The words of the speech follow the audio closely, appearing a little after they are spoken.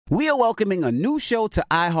we are welcoming a new show to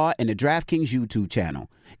iHeart and the DraftKings YouTube channel.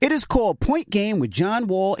 It is called Point Game with John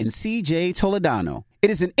Wall and CJ Toledano. It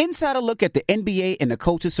is an insider look at the NBA and the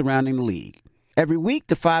coaches surrounding the league. Every week,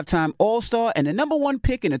 the 5-time All-Star and the number one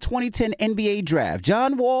pick in the 2010 NBA Draft,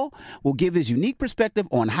 John Wall, will give his unique perspective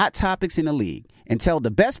on hot topics in the league and tell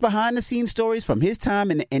the best behind-the-scenes stories from his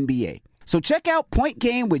time in the NBA. So check out Point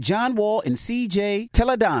Game with John Wall and CJ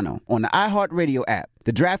Toledano on the iHeartRadio app,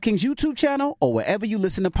 the DraftKings YouTube channel, or wherever you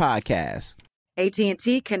listen to podcasts.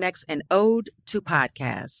 AT&T connects an ode to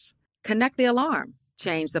podcasts. Connect the alarm.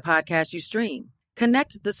 Change the podcast you stream.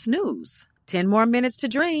 Connect the snooze. 10 more minutes to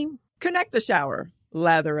dream. Connect the shower.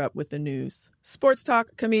 Lather up with the news. Sports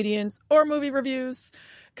talk, comedians, or movie reviews.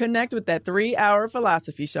 Connect with that 3-hour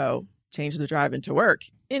philosophy show. Change the drive into work.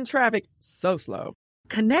 In traffic so slow.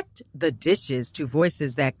 Connect the dishes to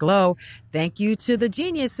voices that glow. Thank you to the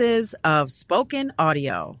geniuses of spoken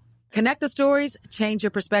audio. Connect the stories, change your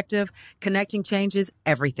perspective. Connecting changes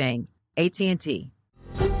everything. AT&T.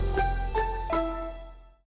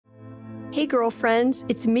 Hey girlfriends,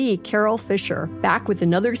 it's me, Carol Fisher, back with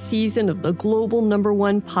another season of the global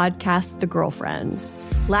 #1 podcast, The Girlfriends.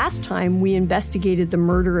 Last time, we investigated the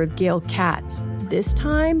murder of Gail Katz. This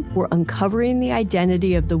time, we're uncovering the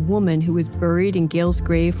identity of the woman who was buried in Gail's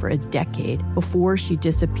grave for a decade before she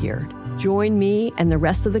disappeared. Join me and the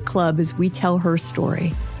rest of the club as we tell her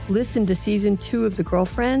story. Listen to Season 2 of The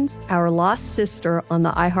Girlfriends, Our Lost Sister on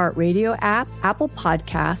the iHeartRadio app, Apple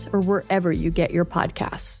Podcasts, or wherever you get your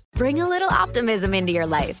podcasts. Bring a little optimism into your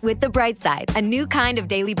life with The Bright Side, a new kind of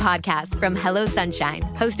daily podcast from Hello Sunshine,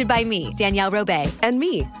 hosted by me, Danielle Robay. And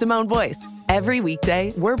me, Simone Boyce. Every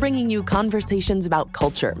weekday, we're bringing you conversations about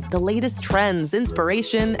culture, the latest trends,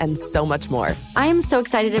 inspiration, and so much more. I am so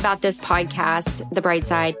excited about this podcast, The Bright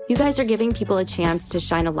Side. You guys are giving people a chance to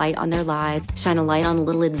shine a light on their lives, shine a light on a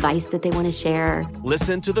little advice that they want to share.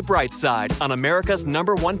 Listen to The Bright Side on America's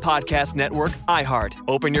 #1 podcast network, iHeart.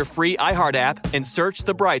 Open your free iHeart app and search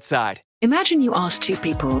The Bright Side. Imagine you ask two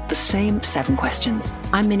people the same 7 questions.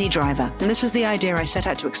 I'm Minnie Driver, and this was the idea I set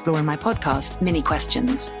out to explore in my podcast, Minnie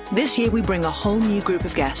Questions. This year, we bring a whole new group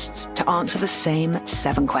of guests to answer the same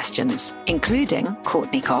 7 questions, including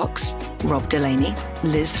Courtney Cox, Rob Delaney,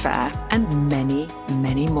 Liz Phair, and many,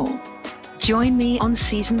 many more. Join me on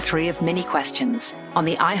Season 3 of Minnie Questions on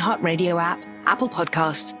the iHeartRadio app, Apple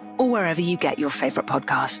Podcasts, or wherever you get your favorite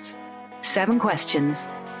podcasts. 7 questions,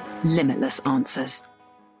 limitless answers.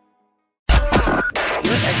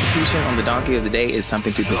 Your execution on the Donkey of the Day is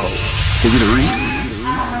something to behold. Is it a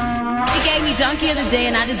read? He gave me Donkey of the Day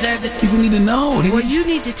and I deserve it. People need to know. Well, you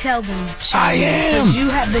need to tell them. I am. You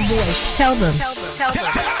have the voice. Tell them.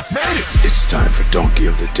 Made it. It's time for Donkey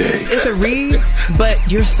of the Day. It's a read, but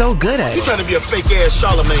you're so good at it. You're trying to be a fake-ass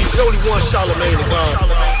Charlemagne. There's only one Charlemagne around.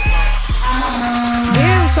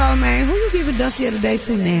 Damn, Charlemagne. Who you giving Donkey of the Day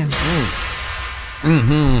to now?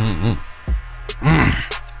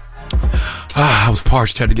 I was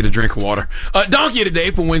parched, had to get a drink of water. Donkey of the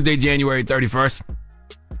Day for Wednesday, January 31st.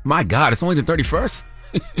 My God, it's only the 31st?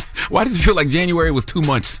 Why does it feel like January was 2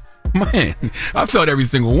 months? Man, I felt every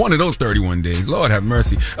single one of those 31 days. Lord have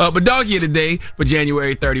mercy. But Donkey of the Day for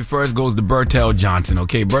January 31st goes to Bertel Johnson,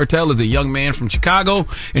 okay? Bertel is a young man from Chicago,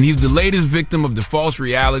 and he's the latest victim of the false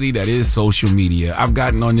reality that is social media. I've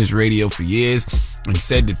gotten on this radio for years and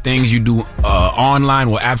said that things you do online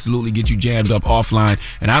will absolutely get you jammed up offline,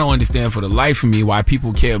 and I don't understand for the life of me why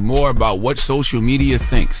people care more about what social media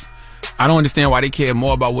thinks. I don't understand why they care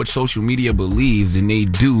more about what social media believes than they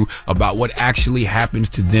do about what actually happens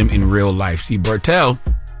to them in real life. See, Bertel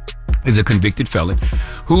is a convicted felon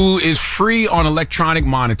who is free on electronic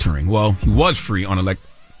monitoring. Well, he was free on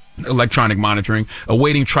electronic monitoring,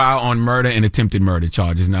 awaiting trial on murder and attempted murder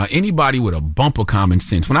charges. Now, anybody with a bump of common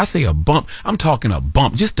sense, when I say a bump, I'm talking a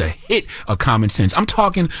bump, just a hit of common sense. I'm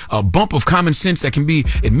talking a bump of common sense that can be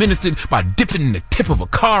administered by dipping the tip of a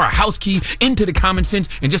car, a house key into the common sense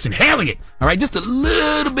and just inhaling it. All right, just a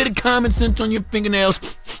little bit of common sense on your fingernails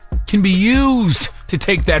can be used to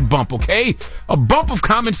take that bump, okay? A bump of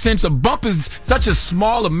common sense, a bump is such a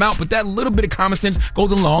small amount, but that little bit of common sense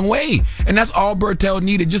goes a long way. And that's all Bertel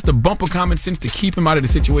needed, just a bump of common sense to keep him out of the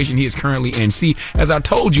situation he is currently in. See, as I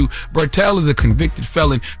told you, Bertel is a convicted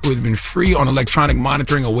felon who has been free on electronic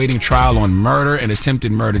monitoring, awaiting trial on murder and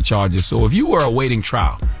attempted murder charges. So if you were awaiting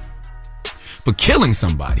trial for killing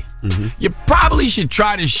somebody, you probably should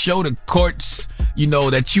try to show the courts,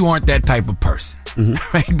 that you aren't that type of person.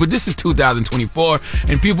 Right? But this is 2024,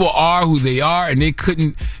 and people are who they are, and they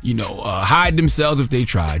couldn't, hide themselves if they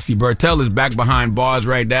tried. See, Bertel is back behind bars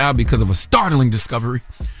right now because of a startling discovery.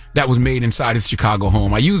 that was made inside his Chicago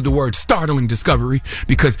home. I used the word startling discovery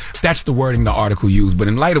because that's the wording the article used. But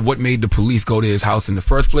in light of what made the police go to his house in the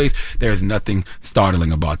first place, there's nothing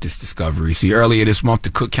startling about this discovery. See, earlier this month, the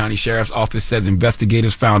Cook County Sheriff's Office says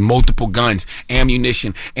investigators found multiple guns,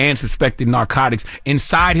 ammunition, and suspected narcotics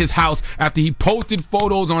inside his house after he posted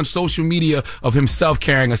photos on social media of himself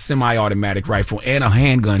carrying a semi-automatic rifle and a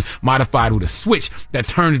handgun modified with a switch that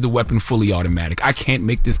turns the weapon fully automatic. I can't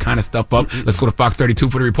make this kind of stuff up. Let's go to Fox 32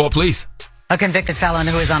 for the report, please. A convicted felon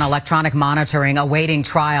who is on electronic monitoring awaiting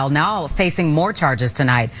trial now facing more charges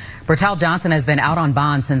tonight. Bertel Johnson has been out on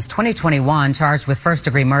bond since 2021, charged with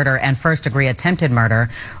first-degree murder and first-degree attempted murder.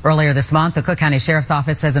 Earlier this month, the Cook County Sheriff's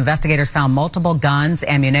Office says investigators found multiple guns,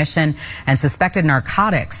 ammunition, and suspected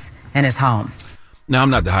narcotics in his home. Now, I'm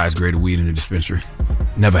not the highest grade of weed in the dispensary.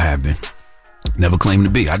 Never have been. Never claimed to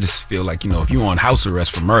be. I just feel like, if you're on house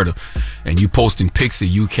arrest for murder and you posting pics of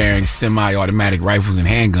you carrying semi-automatic rifles and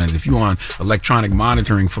handguns, if you're on electronic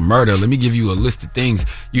monitoring for murder, let me give you a list of things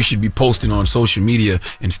you should be posting on social media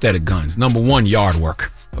instead of guns. Number one, yard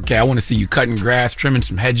work. Okay, I want to see you cutting grass, trimming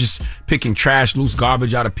some hedges, picking trash, loose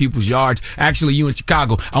garbage out of people's yards. Actually, you in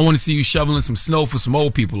Chicago, I want to see you shoveling some snow for some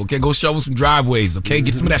old people. Okay, go shovel some driveways. Okay,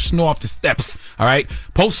 get some of that snow off the steps. All right,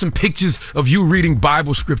 post some pictures of you reading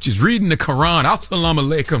Bible scriptures, reading the Quran. Assalamu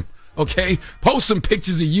alaikum. Okay, post some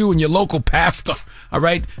pictures of you and your local pastor. All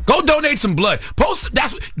right, go donate some blood.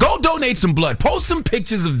 Go donate some blood. Post some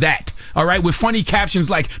pictures of that. All right, with funny captions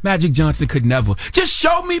like Magic Johnson could never. Just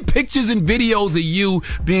show me pictures and videos of you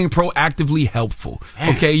being proactively helpful.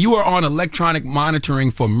 Okay, you are on electronic monitoring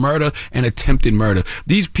for murder and attempted murder.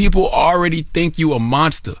 These people already think you a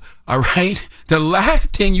monster. All right? The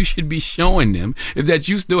last thing you should be showing them is that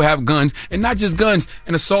you still have guns, and not just guns,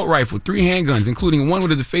 an assault rifle, 3 handguns, including one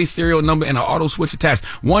with a defaced serial number and an auto switch attached,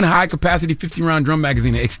 1 high-capacity 50-round drum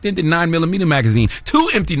magazine, an extended 9mm magazine,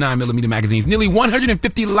 2 empty 9mm magazines, nearly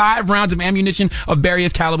 150 live rounds of ammunition of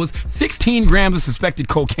various calibers, 16 grams of suspected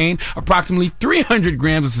cocaine, approximately 300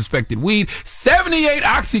 grams of suspected weed, 78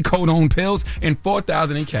 oxycodone pills, and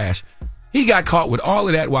 $4,000 in cash. He got caught with all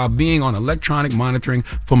of that while being on electronic monitoring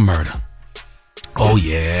for murder. Oh,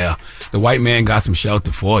 yeah. The white man got some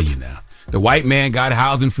shelter for you now. The white man got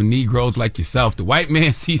housing for Negroes like yourself. The white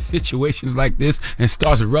man sees situations like this and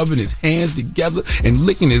starts rubbing his hands together and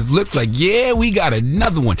licking his lips like, yeah, we got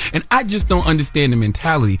another one. And I just don't understand the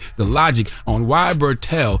mentality, the logic on why,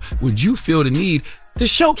 Bertel, would you feel the need to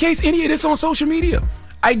showcase any of this on social media?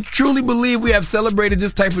 I truly believe we have celebrated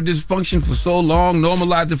this type of dysfunction for so long,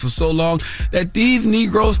 normalized it for so long, that these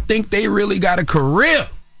Negroes think they really got a career.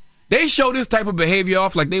 They show this type of behavior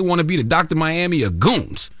off like they want to be the Dr. Miami of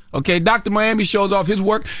goons. Okay, Dr. Miami shows off his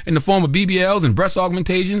work in the form of BBLs and breast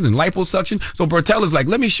augmentations and liposuction. So Bertel is like,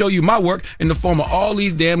 let me show you my work in the form of all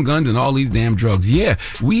these damn guns and all these damn drugs. Yeah,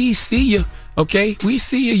 we see you. Okay, we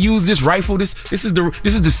see you use this rifle. This is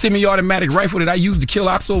the semi-automatic rifle that I use to kill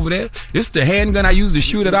ops over there. This is the handgun I use to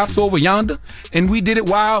shoot at ops over yonder. And we did it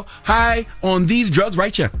while high on these drugs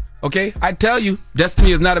right here. Okay, I tell you,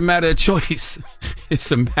 destiny is not a matter of choice.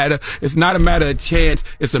 It's not a matter of chance.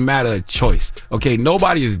 It's a matter of choice. Okay,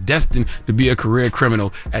 nobody is destined to be a career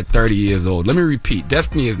criminal at 30 years old. Let me repeat.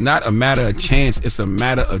 Destiny is not a matter of chance. It's a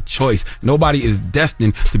matter of choice. Nobody is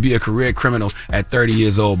destined to be a career criminal at 30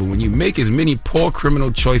 years old. But when you make as many poor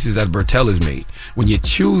criminal choices as Bertel has made, when you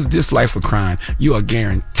choose this life of crime, you are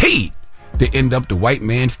guaranteed to end up the white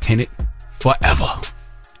man's tenant forever.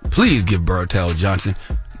 Please give Bertel Johnson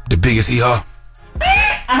the biggest hee-haw.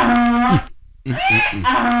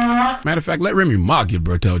 Matter of fact, let Remy Ma give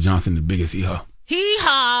Bertel Johnson the biggest hee-haw.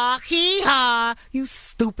 Hee-haw, hee-haw. You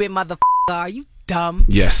stupid motherfucker. Are you dumb?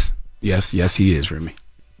 Yes, he is, Remy.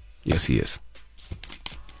 Yes, he is.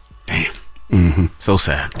 Damn. So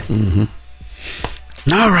sad.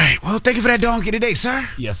 All right. Well, thank you for that donkey today, sir.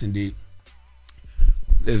 Yes, indeed.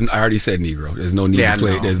 I already said Negro. There's no need to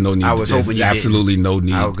play. There's no need. There's absolutely no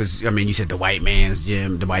need. Because you said the white man's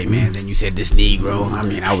gym, the white man. Then you said this Negro.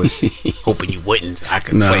 I was hoping you wouldn't. I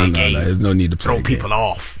could play a game. No. There's no need to play throw people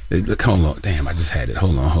off. Look, hold on. Damn, I just had it.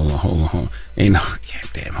 Hold on. Ain't no.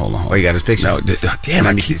 Damn, hold on. Oh, you got his picture? No, damn.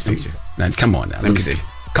 Let me see his picture. Now, come on now. Let me see.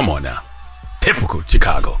 Come on now. Typical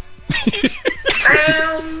Chicago.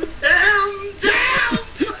 Damn.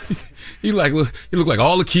 You look like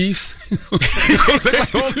all the Keefs. You look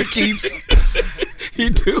like all the Keefs.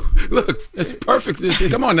 You do. Look, it's perfect.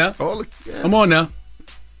 Come on now. Come on now.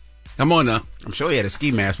 I'm sure he had a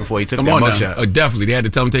ski mask before he took that mugshot. mugshot. Definitely. They had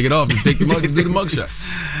to tell him to take it off and take the mug and do the mugshot.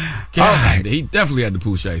 God, he definitely had the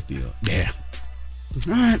pool shiesty up. Yeah.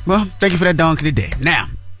 All right. Well, thank you for that donkey today. Now,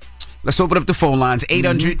 Let's open up the phone lines.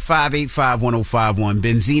 800-585-1051.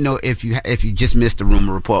 Benzino, if you just missed the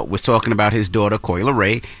rumor report, was talking about his daughter, Coyle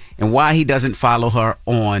Ray, and why he doesn't follow her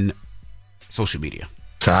on social media.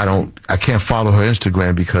 So I can't follow her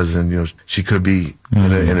Instagram because then, she could be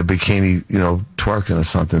in a bikini, twerking or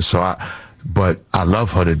something. But I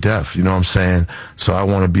love her to death, you know what I'm saying? So I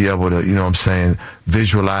want to be able to,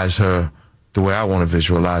 visualize her the way I want to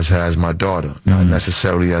visualize her as my daughter, not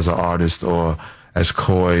necessarily as an artist or as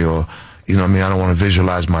coy or, I don't want to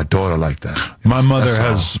visualize my daughter like that. My mother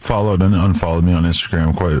has followed and unfollowed me on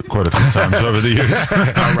Instagram quite a few times over the years.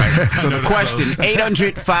 All right. So the question,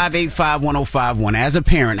 800-585-1051. As a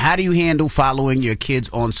parent, how do you handle following your kids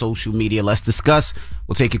on social media? Let's discuss.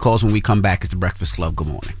 We'll take your calls when we come back. It's The Breakfast Club. Good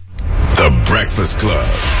morning. The Breakfast Club.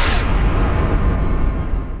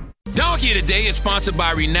 Donkey of the Day is sponsored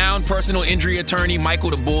by renowned personal injury attorney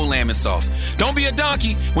Michael the Bull Lamonsoff. Don't be a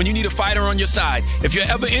donkey when you need a fighter on your side. If you're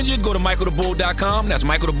ever injured, go to michaelthebull.com. That's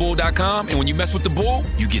michaelthebull.com. And when you mess with the bull,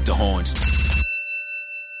 you get the horns.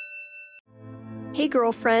 Hey,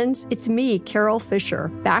 girlfriends, it's me, Carol Fisher,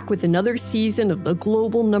 back with another season of the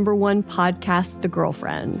global #1 podcast, The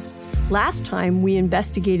Girlfriends. Last time, we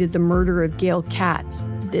investigated the murder of Gail Katz.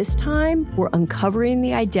 This time, we're uncovering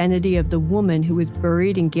the identity of the woman who was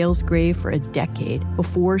buried in Gail's grave for a decade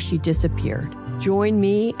before she disappeared. Join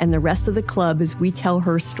me and the rest of the club as we tell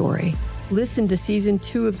her story. Listen to Season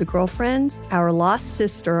 2 of The Girlfriends, Our Lost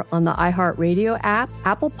Sister on the iHeartRadio app,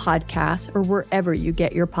 Apple Podcasts, or wherever you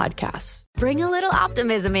get your podcasts. Bring a little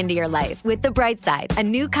optimism into your life with The Bright Side, a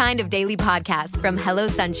new kind of daily podcast from Hello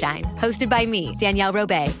Sunshine, hosted by me, Danielle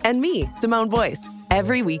Robay. And me, Simone Boyce.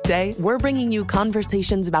 Every weekday, we're bringing you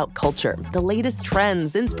conversations about culture, the latest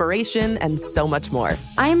trends, inspiration, and so much more.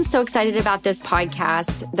 I am so excited about this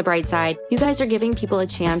podcast, The Bright Side. You guys are giving people a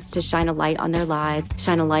chance to shine a light on their lives,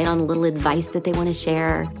 shine a light on a little advice that they want to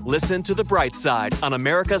share. Listen to The Bright Side on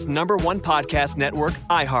America's #1 podcast network,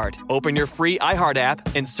 iHeart. Open your free iHeart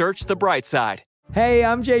app and search The Bright Side. Hey,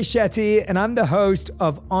 I'm Jay Shetty, and I'm the host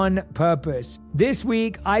of On Purpose. This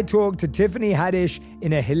week, I talked to Tiffany Haddish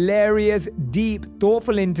in a hilarious, deep,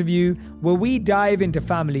 thoughtful interview where we dive into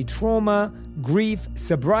family trauma, grief,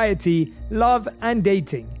 sobriety, love, and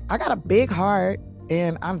dating. I got a big heart,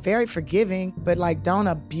 and I'm very forgiving, but don't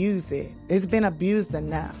abuse it. It's been abused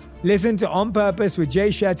enough. Listen to On Purpose with Jay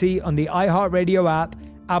Shetty on the iHeartRadio app,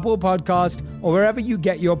 Apple Podcast, or wherever you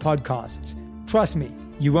get your podcasts. Trust me,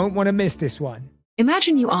 you won't want to miss this one.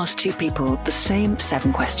 Imagine you ask two people the same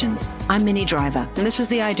 7 questions. I'm Minnie Driver, and this was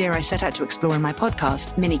the idea I set out to explore in my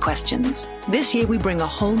podcast, Mini Questions. This year, we bring a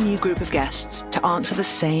whole new group of guests to answer the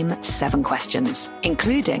same 7 questions,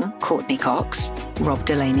 including Courtney Cox, Rob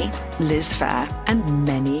Delaney, Liz Phair, and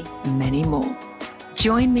many, many more.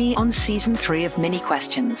 Join me on Season 3 of Mini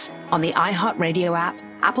Questions on the iHeartRadio app,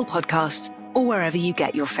 Apple Podcasts, or wherever you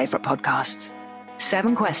get your favorite podcasts.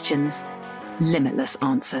 7 questions, limitless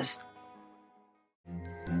answers.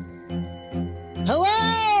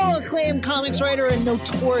 Hello, acclaimed comics writer and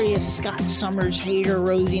notorious Scott Summers hater,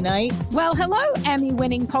 Rosie Knight. Well, hello,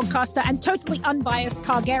 Emmy-winning podcaster and totally unbiased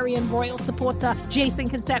Targaryen royal supporter, Jason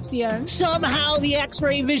Concepcion. Somehow the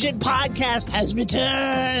X-Ray Vision podcast has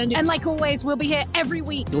returned. And like always, we'll be here every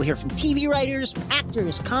week. You'll hear from TV writers,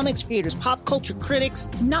 actors, comics creators, pop culture critics.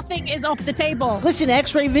 Nothing is off the table. Listen to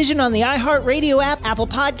X-Ray Vision on the iHeartRadio app, Apple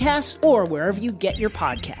Podcasts, or wherever you get your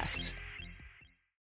podcasts.